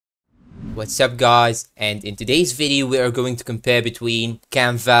What's up guys, and in today's video we are going to compare between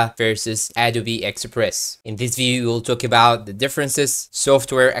Canva versus Adobe Express. In this video we will talk about the differences,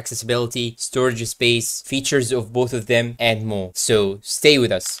 software accessibility, storage space, features of both of them and more. So stay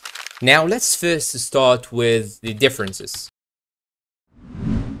with us. Now let's first start with the differences.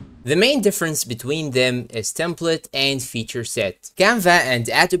 The main difference between them is template and feature set. Canva and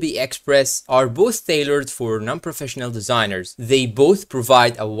Adobe Express are both tailored for non-professional designers. They both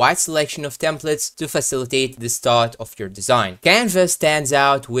provide a wide selection of templates to facilitate the start of your design. Canva stands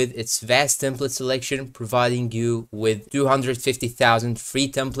out with its vast template selection, providing you with 250,000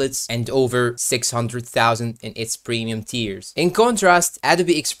 free templates and over 600,000 in its premium tiers. In contrast,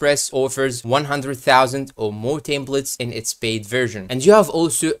 Adobe Express offers 100,000 or more templates in its paid version. And you have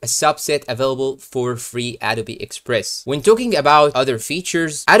also a subset available for free Adobe Express. When talking about other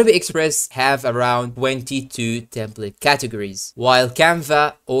features, Adobe Express have around 22 template categories, while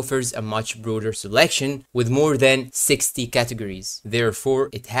Canva offers a much broader selection with more than 60 categories. Therefore,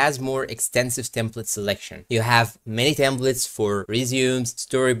 it has more extensive template selection. You have many templates for resumes,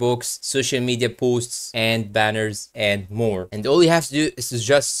 storybooks, social media posts, and banners, and more. And all you have to do is to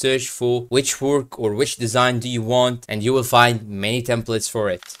just search for which work or which design do you want, and you will find many templates for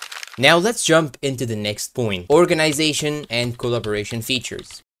it. Now let's jump into the next point, organization and collaboration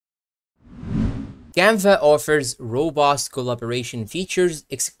features. Canva offers robust collaboration features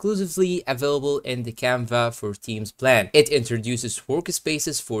exclusively available in the Canva for Teams plan. It introduces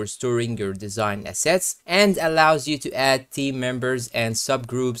workspaces for storing your design assets and allows you to add team members and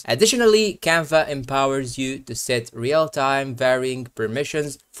subgroups. Additionally, Canva empowers you to set real-time varying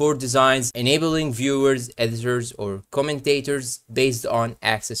permissions for designs, enabling viewers, editors, or commentators based on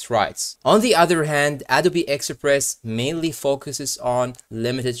access rights. On the other hand, Adobe Express mainly focuses on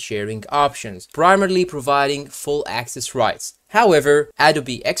limited sharing options, primarily providing full access rights. However,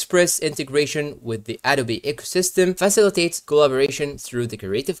 Adobe Express integration with the Adobe ecosystem facilitates collaboration through the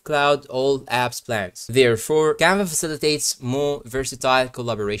Creative Cloud All Apps plans. Therefore, Canva facilitates more versatile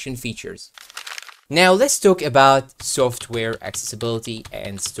collaboration features. Now let's talk about software accessibility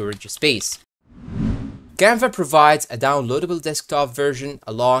and storage space. Canva provides a downloadable desktop version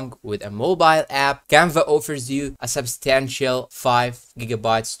along with a mobile app. Canva offers you a substantial 5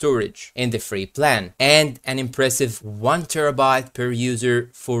 GB storage in the free plan and an impressive 1 TB per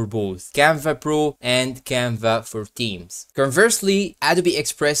user for both Canva Pro and Canva for Teams. Conversely, Adobe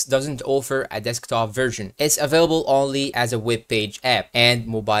Express doesn't offer a desktop version. It's available only as a web page app and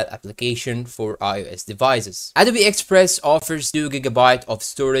mobile application for iOS devices. Adobe Express offers 2 GB of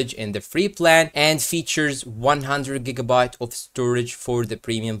storage in the free plan and features 100 GB of storage for the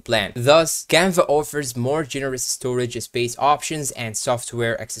premium plan. Thus, Canva offers more generous storage space options and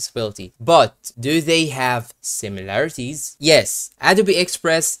software accessibility. But do they have similarities? Yes, Adobe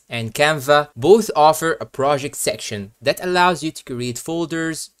Express and Canva both offer a project section that allows you to create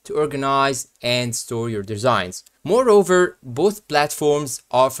folders, to organize and store your designs. Moreover, both platforms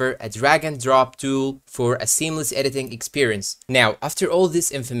offer a drag and drop tool for a seamless editing experience. Now, after all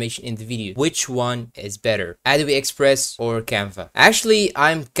this information in the video, which one is better, Adobe Express or Canva? Actually,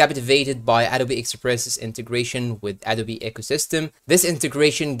 I'm captivated by Adobe Express's integration with Adobe ecosystem. This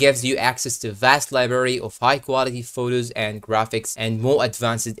integration gives you access to a vast library of high quality photos and graphics and more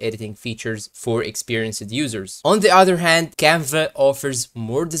advanced editing features for experienced users. On the other hand, Canva offers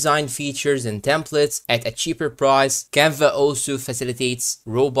more design features and templates at a cheaper price. Canva also facilitates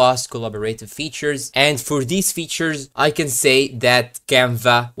robust collaborative features, and for these features I can say that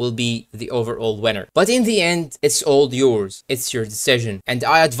Canva will be the overall winner. But in the end, it's all yours. It's your decision, and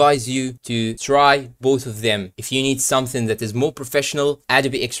I advise you to try both of them. If you need something that is more professional,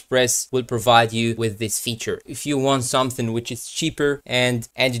 Adobe Express will provide you with this feature. If you want something which is cheaper and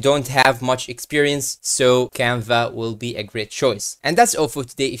you don't have much experience, so Canva will be a great choice. And that's all for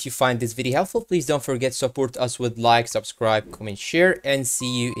today. If you find this video helpful, please don't forget to support us with like, subscribe, comment, share, and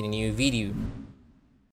see you in a new video.